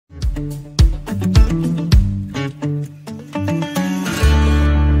Hi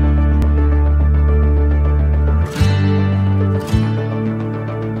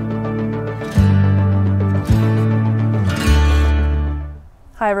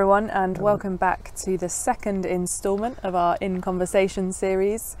everyone, and welcome back to the second instalment of our In Conversation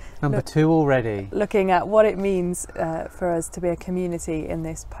series. Number 2 already. Looking at what it means for us to be a community in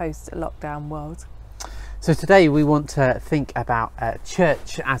this post-lockdown world. So today we want to think about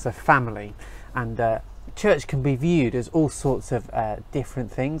church as a family, and church can be viewed as all sorts of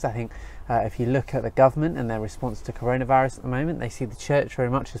different things. I think if you look at the government and their response to coronavirus at the moment, they see the church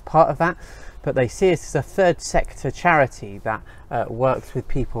very much as part of that, but they see us as a third sector charity that works with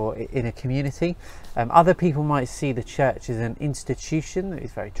people in a community. Other people might see the church as an institution that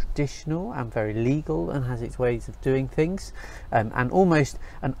is very traditional and very legal and has its ways of doing things, and almost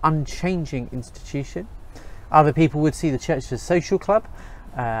an unchanging institution. Other people would see the church as a social club.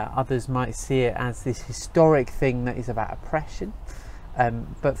 Others might see it as this historic thing that is about oppression.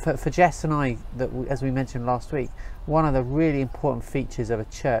 But for Jess and I, as we mentioned last week, one of the really important features of a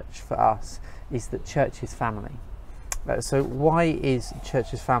church for us is that church is family. So why is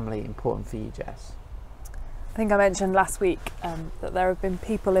church as family important for you, Jess? I think I mentioned last week that there have been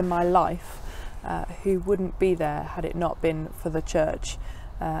people in my life who wouldn't be there had it not been for the church.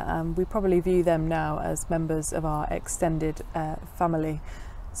 And we probably view them now as members of our extended family.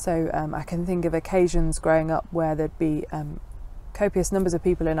 So I can think of occasions growing up where there'd be copious numbers of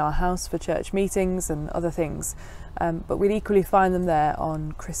people in our house for church meetings and other things, but we'd equally find them there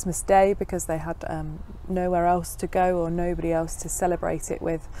on Christmas Day because they had nowhere else to go or nobody else to celebrate it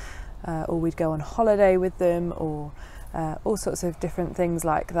with, or we'd go on holiday with them, or all sorts of different things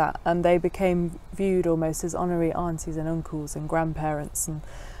like that, and they became viewed almost as honorary aunties and uncles and grandparents. And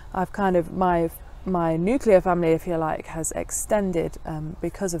I've kind of my nuclear family, if you like, has extended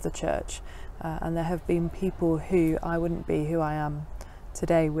because of the church. And there have been people who I wouldn't be who I am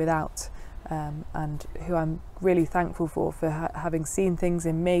today without, and who I'm really thankful for having seen things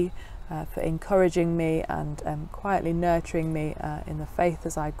in me, for encouraging me and quietly nurturing me in the faith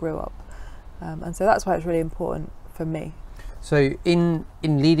as I grew up. And so that's why it's really important for me. So in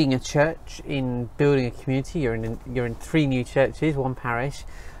leading a church, in building a community, you're in 3 new churches, 1 parish,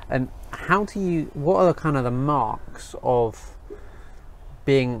 and what are the kind of the marks of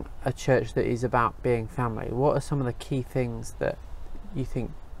being a church that is about being family? What are some of the key things that you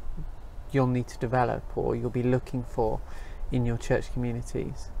think you'll need to develop or you'll be looking for in your church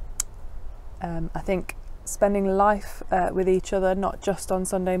communities? I think spending life with each other, not just on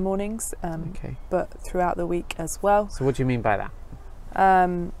Sunday mornings, but throughout the week as well. So what do you mean by that?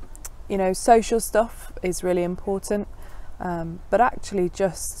 You know, social stuff is really important, but actually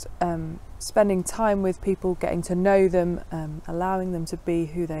just spending time with people, getting to know them, allowing them to be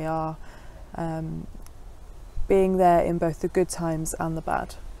who they are, being there in both the good times and the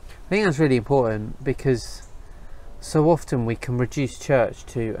bad. I think that's really important, because so often we can reduce church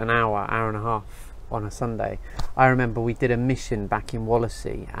to an hour and a half on a Sunday. I remember we did a mission back in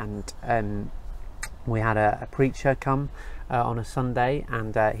Wallasey, and we had a preacher come on a Sunday,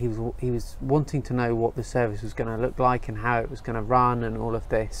 and he was wanting to know what the service was going to look like and how it was going to run and all of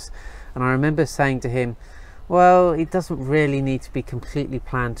this. And I remember saying to him, well, it doesn't really need to be completely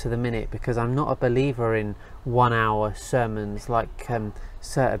planned to the minute, because I'm not a believer in 1-hour sermons like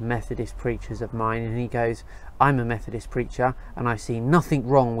certain Methodist preachers of mine. And he goes, I'm a Methodist preacher and I see nothing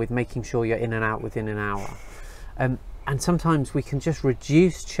wrong with making sure you're in and out within an hour. And sometimes we can just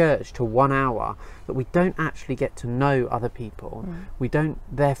reduce church to 1 hour, that we don't actually get to know other people. We don't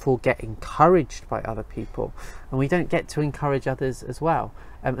therefore get encouraged by other people, and we don't get to encourage others as well.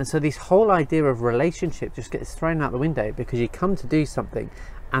 And so this whole idea of relationship just gets thrown out the window, because you come to do something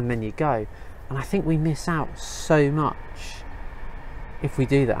and then you go. And I think we miss out so much if we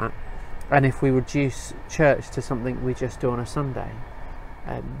do that, and if we reduce church to something we just do on a Sunday.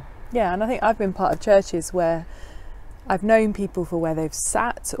 Yeah, and I think I've been part of churches where I've known people for where they've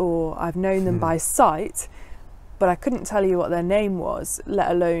sat, or I've known them by sight, but I couldn't tell you what their name was,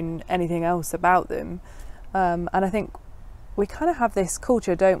 let alone anything else about them. And I think we kind of have this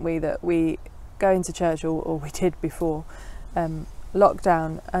culture, don't we, that we go into church, or we did before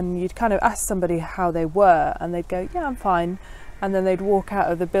lockdown, and you'd kind of ask somebody how they were and they'd go, yeah, I'm fine, and then they'd walk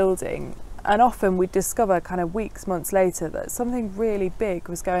out of the building, and often we'd discover kind of weeks, months later that something really big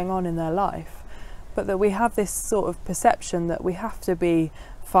was going on in their life. But that we have this sort of perception that we have to be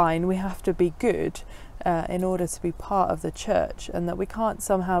fine, we have to be good in order to be part of the church, and that we can't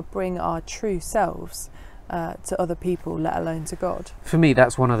somehow bring our true selves to other people, let alone to God. For me,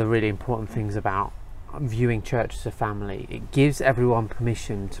 that's one of the really important things about viewing church as a family. It gives everyone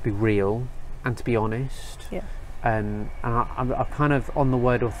permission to be real and to be honest. Yeah. And I'm kind of on the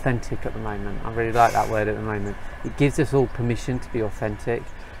word authentic at the moment. I really like that word at the moment. It gives us all permission to be authentic,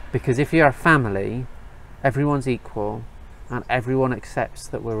 because if you're a family, everyone's equal and everyone accepts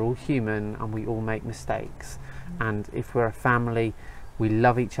that we're all human and we all make mistakes. And if we're a family, we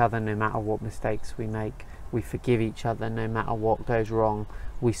love each other no matter what mistakes we make. We forgive each other no matter what goes wrong.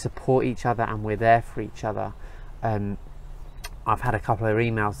 We support each other and we're there for each other. I've had a couple of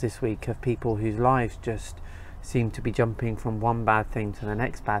emails this week of people whose lives just seem to be jumping from one bad thing to the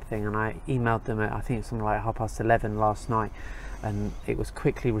next bad thing, and I emailed them at, I think it's something like 11:30 last night, and it was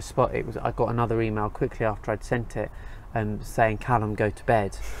quickly I got another email quickly after I'd sent it, saying, "Calum, go to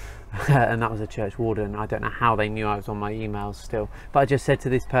bed." And that was a church warden. I don't know how they knew I was on my emails still, but I just said to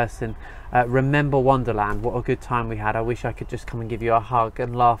this person, remember Wonderland, what a good time we had. I wish I could just come and give you a hug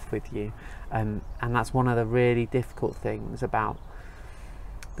and laugh with you. And that's one of the really difficult things about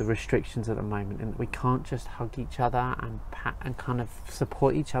the restrictions at the moment, and we can't just hug each other and pat and kind of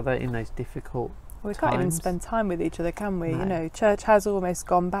support each other in those difficult We can't even spend time with each other, can we? No. You know, church has almost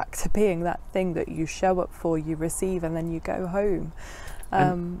gone back to being that thing that you show up for, you receive, and then you go home.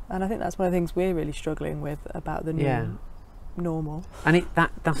 And I think that's one of the things we're really struggling with about the new normal. And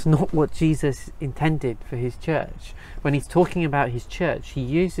that's not what Jesus intended for his church. When he's talking about his church, he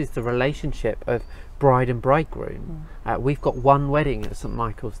uses the relationship of bride and bridegroom. We've got one wedding at St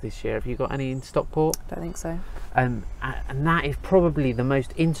Michael's this year. Have you got any in Stockport? Don't think so. And that is probably the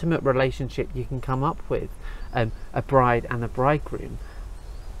most intimate relationship you can come up with, a bride and a bridegroom.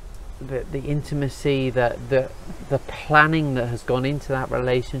 The intimacy, the planning that has gone into that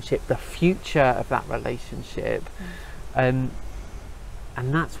relationship, the future of that relationship. And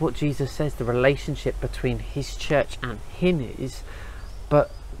that's what Jesus says the relationship between his church and him is.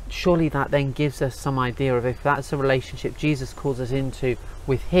 But surely that then gives us some idea of, if that's a relationship Jesus calls us into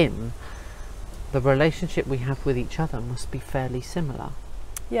with him, the relationship we have with each other must be fairly similar.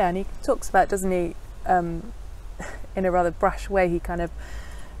 Yeah, and he talks about, doesn't he, in a rather brash way, he kind of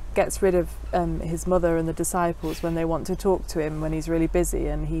gets rid of his mother and the disciples when they want to talk to him when he's really busy,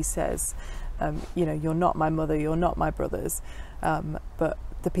 and he says, you know, you're not my mother, you're not my brothers, but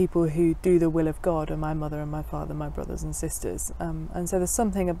the people who do the will of God are my mother and my father, my brothers and sisters. And so there's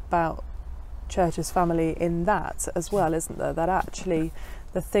something about church as family in that as well, isn't there? That actually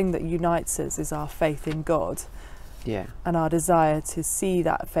the thing that unites us is our faith in God. Yeah. And our desire to see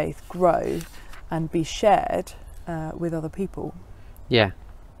that faith grow and be shared with other people. Yeah,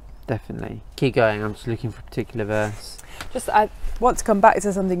 definitely. Keep going, I'm just looking for a particular verse. I want to come back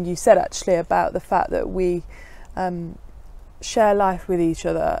to something you said actually about the fact that we share life with each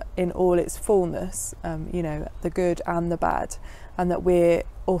other in all its fullness, you know, the good and the bad, and that we're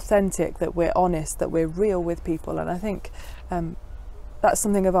authentic, that we're honest, that we're real with people. And I think that's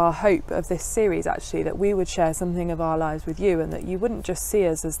something of our hope of this series actually, that we would share something of our lives with you, and that you wouldn't just see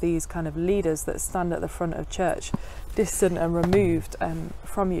us as these kind of leaders that stand at the front of church distant and removed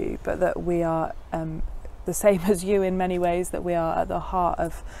from you, but that we are the same as you in many ways, that we are at the heart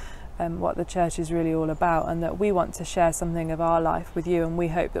of what the church is really all about, and that we want to share something of our life with you, and we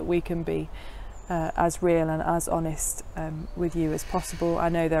hope that we can be as real and as honest with you as possible. I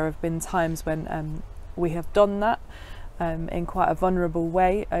know there have been times when we have done that in quite a vulnerable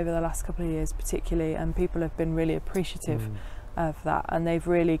way over the last couple of years particularly, and people have been really appreciative of that, and they've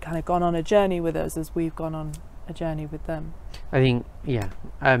really kind of gone on a journey with us as we've gone on a journey with them. I think, yeah,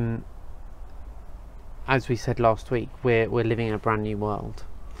 as we said last week, we're living in a brand new world,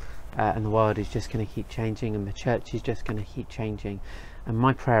 and the world is just going to keep changing, and the church is just going to keep changing. And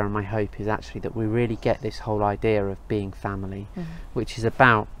my prayer and my hope is actually that we really get this whole idea of being family, which is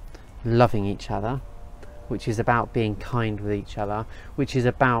about loving each other, which is about being kind with each other, which is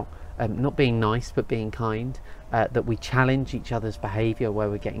about not being nice but being kind, that we challenge each other's behaviour where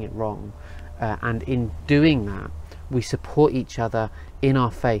we're getting it wrong, and in doing that we support each other in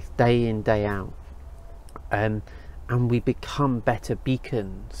our faith day in, day out, and we become better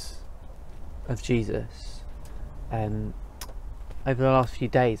beacons of Jesus. Over the last few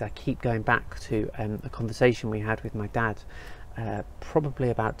days I keep going back to a conversation we had with my dad probably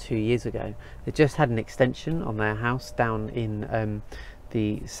about 2 years ago. They just had an extension on their house down in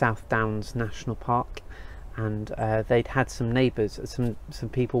the South Downs National Park, and they'd had some neighbours, some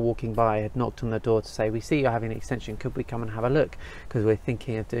people walking by had knocked on the door to say, we see you're having an extension, could we come and have a look, because we're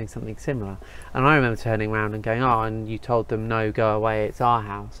thinking of doing something similar. And I remember turning around and going, oh, and you told them no, go away, it's our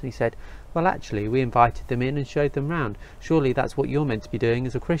house. And he said, well actually we invited them in and showed them round, surely that's what you're meant to be doing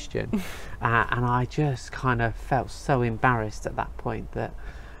as a Christian. And I just kind of felt so embarrassed at that point that,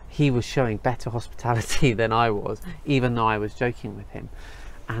 he was showing better hospitality than I was, even though I was joking with him.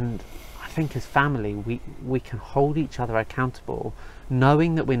 And I think as family, we can hold each other accountable,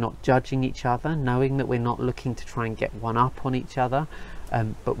 knowing that we're not judging each other, knowing that we're not looking to try and get one up on each other,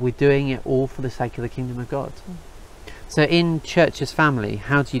 but we're doing it all for the sake of the kingdom of God. So in church as family,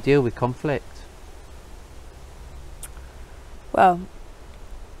 how do you deal with conflict? Well,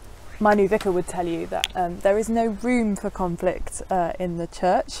 my new vicar would tell you that there is no room for conflict in the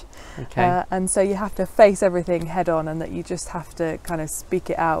church. Okay. And so you have to face everything head on, and that you just have to kind of speak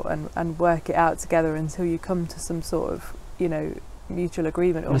it out and work it out together until you come to some sort of, mutual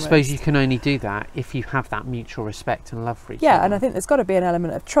agreement. I suppose you can only do that if you have that mutual respect and love for each other. Yeah, and I think there's got to be an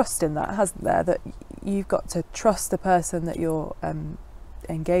element of trust in that, hasn't there? That you've got to trust the person that you're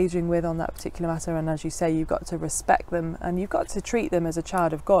engaging with on that particular matter, and as you say, you've got to respect them, and you've got to treat them as a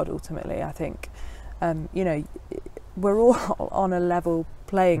child of God. Ultimately, I think we're all on a level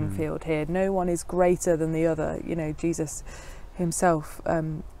playing field here. No one is greater than the other. Jesus himself,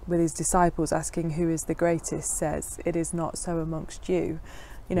 with his disciples asking who is the greatest, says, "It is not so amongst you."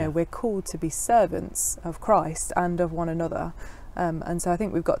 We're called to be servants of Christ and of one another, and so I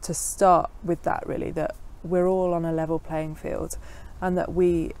think we've got to start with that, really, that we're all on a level playing field, and that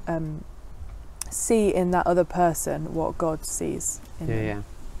we see in that other person what God sees in them.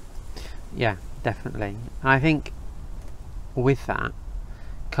 Yeah, definitely. And I think with that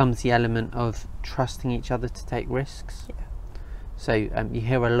comes the element of trusting each other to take risks. So you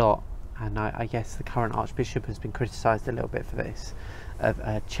hear a lot, and I guess the current Archbishop has been criticised a little bit for this,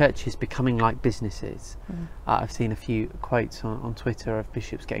 of churches becoming like businesses. I've seen a few quotes on Twitter of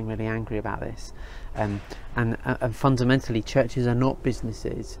bishops getting really angry about this, and fundamentally churches are not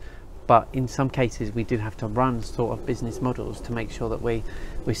businesses, but in some cases we do have to run sort of business models to make sure that we're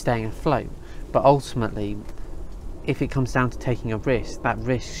staying afloat. But ultimately, if it comes down to taking a risk, that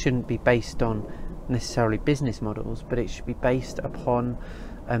risk shouldn't be based on necessarily business models, but it should be based upon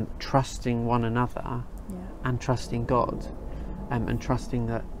trusting one another and trusting God, and trusting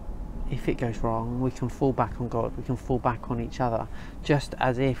that if it goes wrong, we can fall back on God, we can fall back on each other, just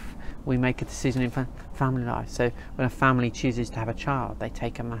as if we make a decision in family life. So when a family chooses to have a child, they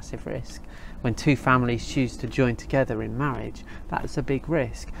take a massive risk. When two families choose to join together in marriage, that's a big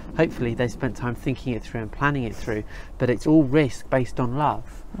risk. Hopefully they spent time thinking it through and planning it through, but it's all risk based on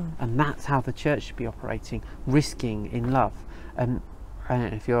love. And that's how the church should be operating, risking in love. I don't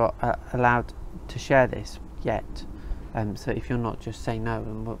know if you're allowed to share this yet, so if you're not, just say no,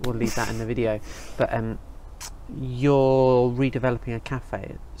 and we'll leave that in the video. But you're redeveloping a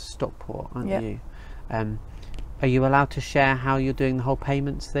cafe at Stockport, aren't you? Are you allowed to share how you're doing the whole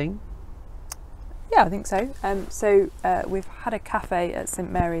payments thing? Yeah, I think so. So we've had a cafe at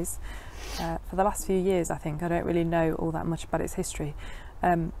St Mary's for the last few years, I think. I don't really know all that much about its history,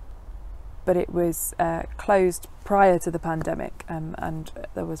 but it was closed prior to the pandemic, and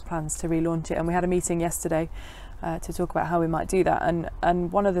there was plans to relaunch it, and we had a meeting yesterday to talk about how we might do that,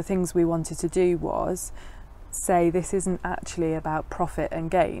 and one of the things we wanted to do was say this isn't actually about profit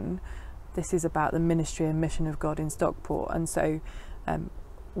and gain, this is about the ministry and mission of God in Stockport. And so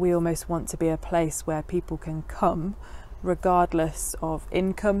we almost want to be a place where people can come regardless of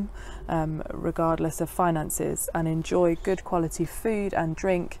income, regardless of finances, and enjoy good quality food and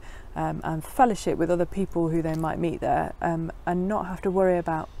drink, and fellowship with other people who they might meet there, and not have to worry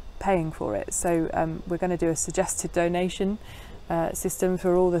about paying for it. So we're going to do a suggested donation system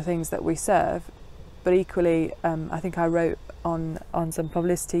for all the things that we serve, but equally I think I wrote on some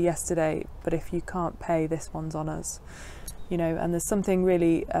publicity yesterday, but if you can't pay, this one's on us, and there's something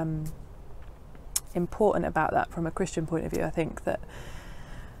really important about that from a Christian point of view. I think that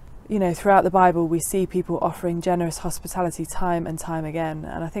throughout the Bible we see people offering generous hospitality time and time again,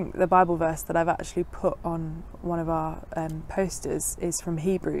 and I think the Bible verse that I've actually put on one of our posters is from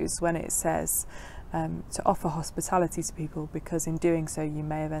Hebrews, when it says to offer hospitality to people, because in doing so you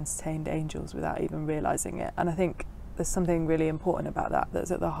may have entertained angels without even realizing it. And I think there's something really important about that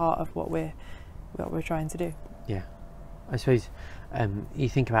that's at the heart of what we're trying to do. Yeah, I suppose you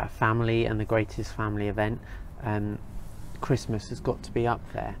think about family and the greatest family event, Christmas has got to be up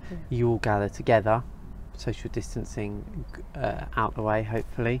there. You all gather together, social distancing out the way,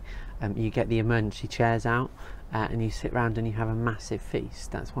 hopefully. You get the emergency chairs out, and you sit round and you have a massive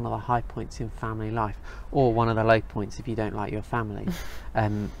feast. That's one of the high points in family life, or one of the low points if you don't like your family.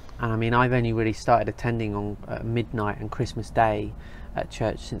 And I mean, I've only really started attending on midnight and Christmas Day at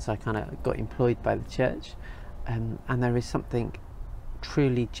church since I kind of got employed by the church, and there is something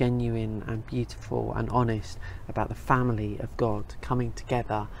truly genuine and beautiful and honest about the family of God coming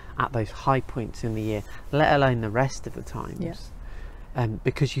together at those high points in the year, let alone the rest of the times.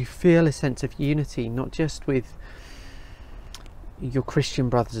 because you feel a sense of unity, not just with your Christian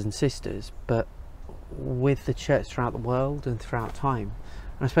brothers and sisters, but with the church throughout the world and throughout time.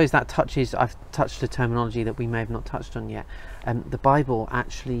 And I suppose that I've touched a terminology that we may have not touched on yet. The Bible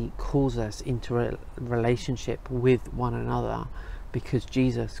actually calls us into a relationship with one another, because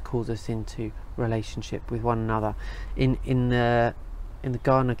Jesus calls us into relationship with one another. In the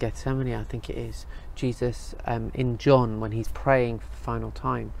Garden of Gethsemane, I think it is, Jesus, in John, when he's praying for the final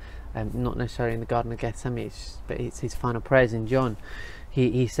time, not necessarily in the Garden of Gethsemane, but it's his final prayers in John,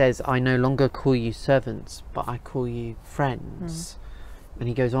 he says, I no longer call you servants, but I call you friends. And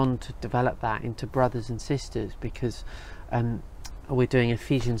he goes on to develop that into brothers and sisters, because we're doing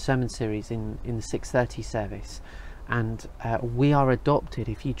Ephesians sermon series in the 6:30 service, and we are adopted.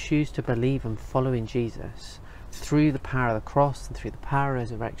 If you choose to believe and follow in Jesus through the power of the cross and through the power of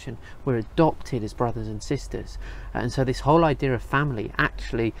resurrection, we're adopted as brothers and sisters. And so this whole idea of family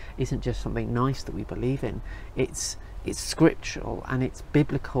actually isn't just something nice that we believe in. It's scriptural, and it's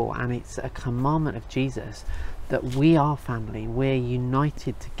biblical, and it's a commandment of Jesus that we are family. We're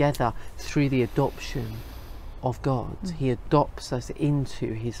united together through the adoption of God. He adopts us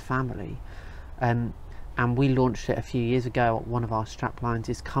into his family. And we launched it a few years ago. One of our strap lines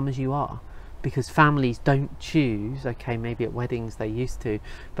is "Come as you are," because families don't choose, okay, maybe at weddings they used to,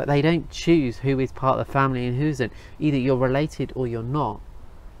 but they don't choose who is part of the family and who isn't. Either you're related or you're not.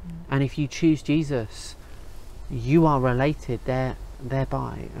 And if you choose Jesus, you are related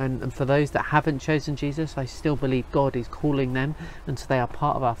thereby. And for those that haven't chosen Jesus, I still believe God is calling them, and so they are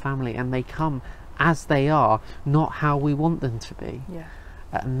part of our family, and they come as they are, not how we want them to be.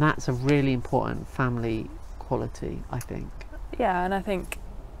 And that's a really important family quality, I think. Yeah, and I think,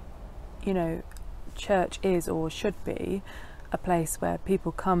 you know, church is, or should be, a place where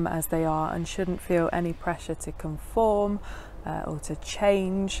people come as they are and shouldn't feel any pressure to conform or to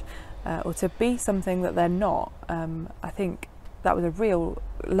change or to be something that they're not. I think that was a real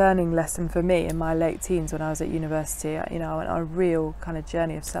learning lesson for me in my late teens when I was at university. You know, I went on a real kind of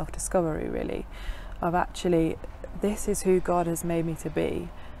journey of self-discovery, really, of actually, this is who God has made me to be,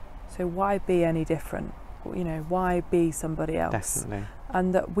 so why be any different? You know, why be somebody else? Definitely.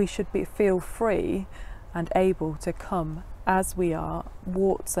 And that we should feel free and able to come as we are,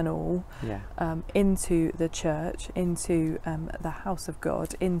 warts and all, into the church, into the house of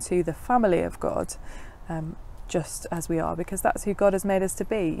God, into the family of God, just as we are, because that's who God has made us to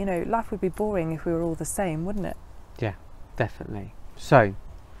be. You know, life would be boring if we were all the same, wouldn't it? Yeah, definitely. So,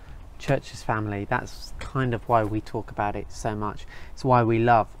 church is family. That's kind of why we talk about it so much. It's why we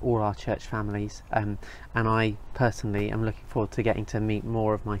love all our church families, and I personally am looking forward to getting to meet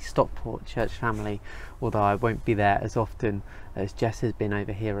more of my Stockport church family, although I won't be there as often as Jess has been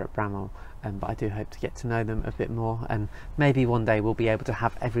over here at Bramall, but I do hope to get to know them a bit more, and maybe one day we'll be able to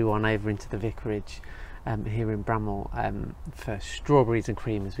have everyone over into the vicarage here in Bramall for strawberries and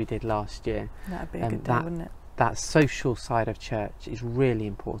cream, as we did last year. That'd be a good day, wouldn't it? That social side of church is really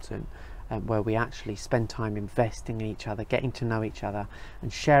important, where we actually spend time investing in each other, getting to know each other,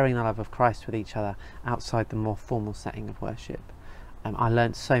 and sharing the love of Christ with each other outside the more formal setting of worship. I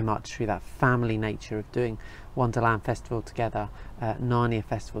learned so much through that family nature of doing Wonderland Festival together, Narnia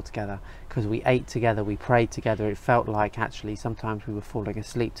Festival together, because we ate together, we prayed together. It felt like actually sometimes we were falling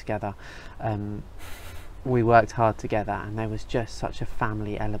asleep together. We worked hard together, and there was just such a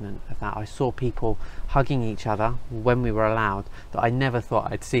family element of that. I saw people hugging each other when we were allowed that I never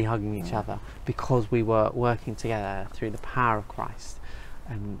thought I'd see hugging each other, because we were working together through the power of Christ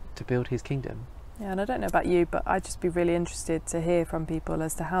to build his kingdom. Yeah, and I don't know about you, but I'd just be really interested to hear from people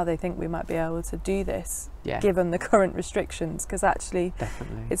as to how they think we might be able to do this, given the current restrictions, because actually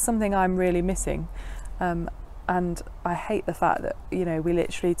it's something I'm really missing. And I hate the fact that, you know, we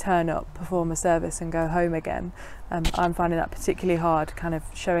literally turn up, perform a service and go home again. I'm finding that particularly hard, kind of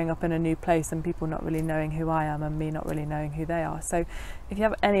showing up in a new place and people not really knowing who I am and me not really knowing who they are. So if you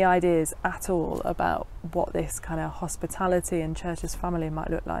have any ideas at all about what this kind of hospitality and church as family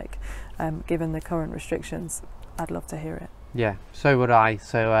might look like, given the current restrictions, I'd love to hear it. Yeah, so would I.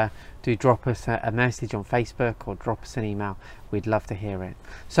 So do drop us a message on Facebook or drop us an email. We'd love to hear it.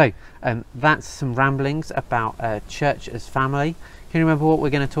 So that's some ramblings about church as family. Can you remember what we're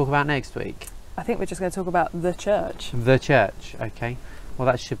going to talk about next week? I think we're just going to talk about the church. The church, okay. Well,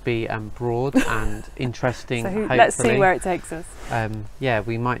 that should be broad and interesting. So let's see where it takes us. Yeah,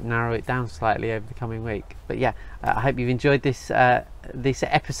 we might narrow it down slightly over the coming week. But yeah, I hope you've enjoyed this this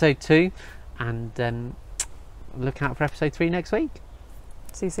episode 2, and look out for episode 3 next week.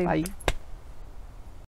 See you soon. Bye.